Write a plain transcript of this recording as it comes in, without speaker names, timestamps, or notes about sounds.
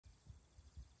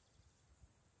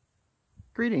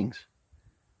Greetings.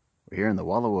 We're here in the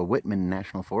Wallowa-Whitman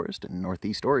National Forest in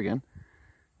northeast Oregon.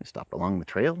 We stopped along the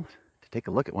trail to take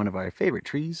a look at one of our favorite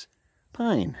trees,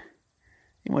 pine.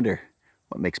 You wonder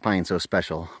what makes pine so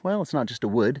special? Well, it's not just a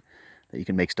wood that you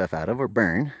can make stuff out of or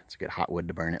burn. It's a good hot wood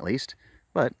to burn at least.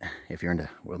 But if you're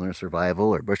into wilderness survival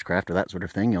or bushcraft or that sort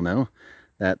of thing, you'll know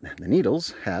that the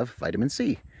needles have vitamin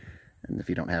C. And if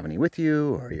you don't have any with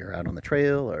you, or you're out on the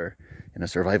trail or in a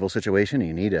survival situation and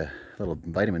you need a little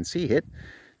vitamin C hit,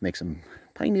 make some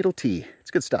pine needle tea.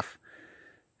 It's good stuff.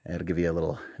 It'll give you a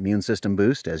little immune system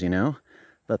boost, as you know.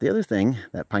 But the other thing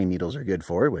that pine needles are good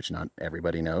for, which not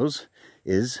everybody knows,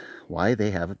 is why they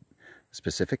have a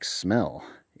specific smell.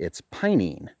 It's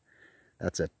pinene.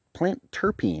 That's a plant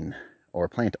terpene or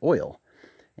plant oil.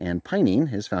 And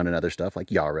pinene is found in other stuff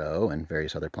like yarrow and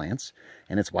various other plants.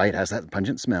 And it's why it has that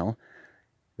pungent smell.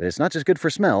 But it's not just good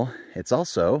for smell, it's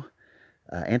also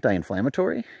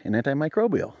anti-inflammatory and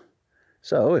antimicrobial.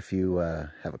 So if you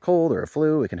have a cold or a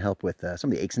flu, it can help with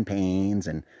some of the aches and pains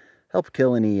and help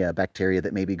kill any bacteria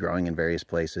that may be growing in various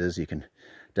places. You can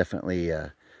definitely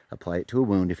apply it to a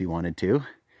wound if you wanted to,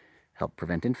 help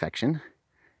prevent infection.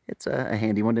 It's a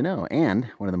handy one to know.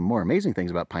 And one of the more amazing things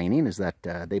about pinene is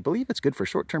that they believe it's good for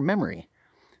short-term memory.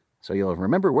 So you'll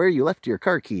remember where you left your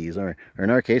car keys, or in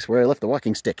our case, where I left the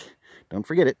walking stick. Don't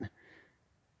forget it.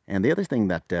 And the other thing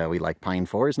that we like pine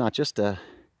for is not just,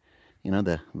 you know,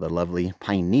 the lovely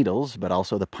pine needles, but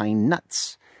also the pine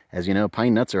nuts. As you know,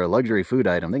 pine nuts are a luxury food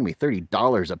item. They can be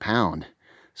 $30 a pound.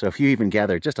 So if you even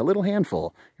gather just a little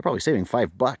handful, you're probably saving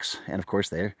 $5. And of course,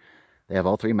 they have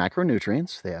all three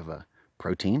macronutrients. They have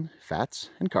protein, fats,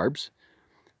 and carbs.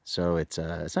 So it's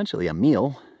essentially a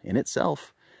meal in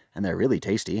itself. And they're really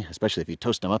tasty, especially if you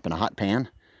toast them up in a hot pan.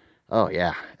 Oh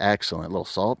yeah, excellent. A little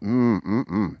salt.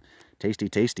 Tasty,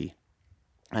 tasty.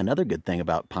 Another good thing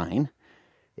about pine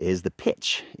is the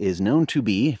pitch is known to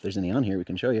be, if there's any on here we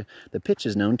can show you, the pitch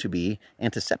is known to be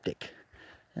antiseptic.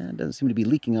 It doesn't seem to be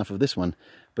leaking off of this one,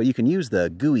 but you can use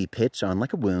the gooey pitch on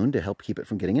like a wound to help keep it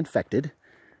from getting infected.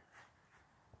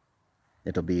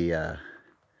 It'll be a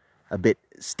bit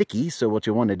sticky, so what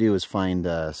you'll want to do is find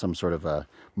some sort of a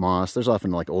moss. There's often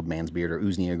like old man's beard or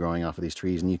usnea growing off of these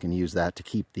trees, and you can use that to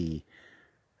keep the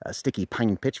sticky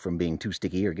pine pitch from being too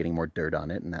sticky or getting more dirt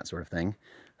on it and that sort of thing.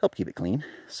 Help keep it clean.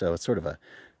 So it's sort of a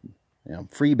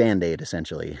free band-aid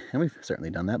essentially, and we've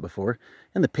certainly done that before.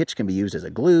 And the pitch can be used as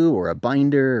a glue or a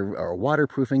binder or a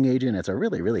waterproofing agent. It's a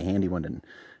really, really handy one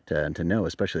to know,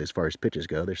 especially as far as pitches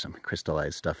go. There's some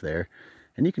crystallized stuff there.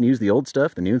 And you can use the old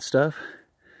stuff, the new stuff.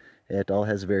 It all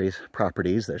has various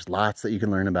properties. There's lots that you can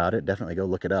learn about it. Definitely go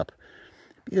look it up.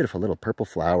 Beautiful little purple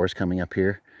flowers coming up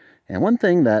here. And one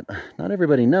thing that not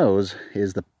everybody knows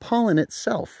is the pollen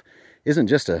itself isn't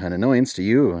just an annoyance to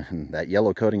you and that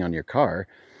yellow coating on your car.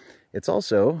 It's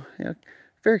also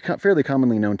fairly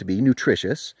commonly known to be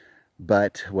nutritious.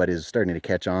 But what is starting to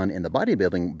catch on in the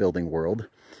bodybuilding world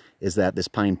is that this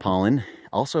pine pollen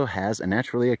also has a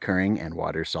naturally occurring and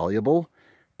water-soluble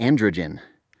androgen.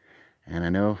 And I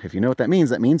know if you know what that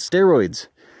means steroids.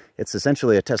 It's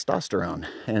essentially a testosterone,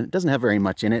 and it doesn't have very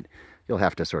much in it. You'll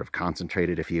have to sort of concentrate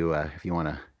it if you want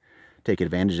to take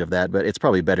advantage of that, but it's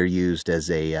probably better used as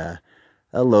a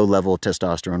low-level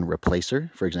testosterone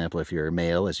replacer. For example, if you're a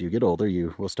male, as you get older,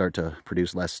 you will start to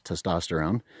produce less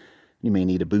testosterone. You may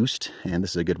need a boost, and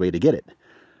this is a good way to get it.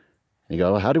 You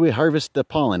go, how do we harvest the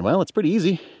pollen? Well, it's pretty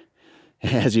easy.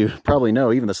 As you probably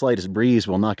know, even the slightest breeze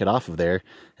will knock it off of there.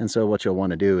 And so what you'll want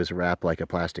to do is wrap like a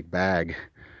plastic bag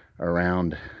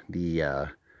around the,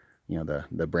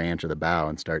 the branch or the bough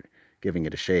and start giving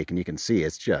it a shake. And you can see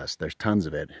it's just, there's tons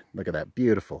of it. Look at that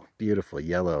beautiful, beautiful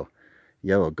yellow,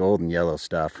 golden yellow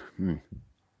stuff. You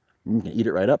can eat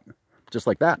it right up, just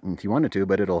like that if you wanted to,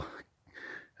 but it'll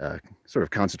sort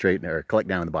of concentrate or collect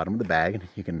down in the bottom of the bag. And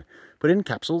you can put it in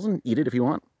capsules and eat it if you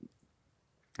want.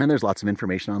 And there's lots of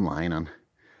information online on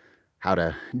how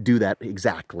to do that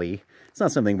exactly. It's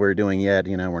not something we're doing yet.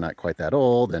 We're not quite that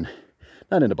old and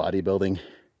not into bodybuilding.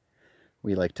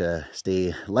 We like to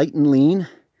stay light and lean,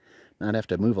 not have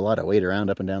to move a lot of weight around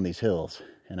up and down these hills.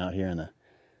 And out here in the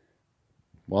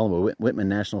Wallowa-Whitman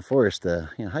National Forest, the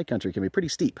high country can be pretty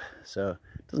steep. So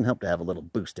it doesn't help to have a little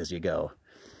boost as you go.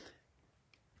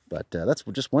 But that's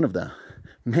just one of the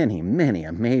many, many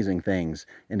amazing things.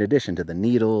 In addition to the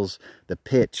needles, the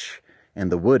pitch, and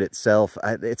the wood itself,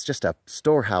 it's just a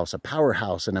storehouse, a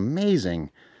powerhouse, an amazing,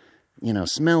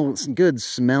 good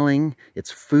smelling.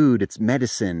 It's food, it's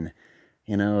medicine,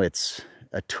 it's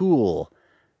a tool,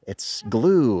 it's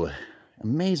glue.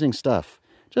 Amazing stuff.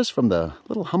 Just from the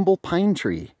little humble pine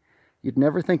tree. You'd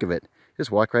never think of it.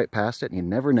 Just walk right past it and you'd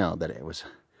never know that it was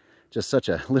Just such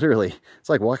a, literally, it's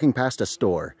like walking past a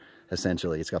store,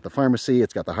 essentially. It's got the pharmacy,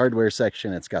 it's got the hardware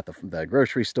section, it's got the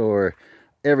grocery store,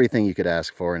 everything you could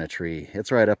ask for in a tree.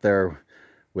 It's right up there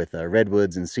with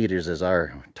redwoods and cedars as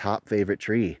our top favorite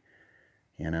tree.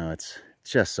 You know, it's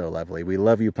just so lovely. We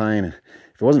love you, pine.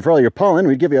 If it wasn't for all your pollen,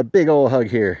 we'd give you a big old hug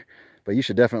here. But you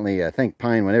should definitely thank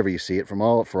pine whenever you see it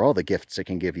for all the gifts it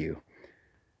can give you.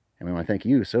 And we want to thank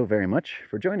you so very much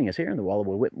for joining us here in the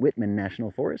Wallowa-Whitman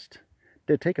National Forest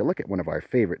to take a look at one of our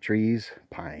favorite trees,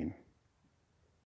 pine.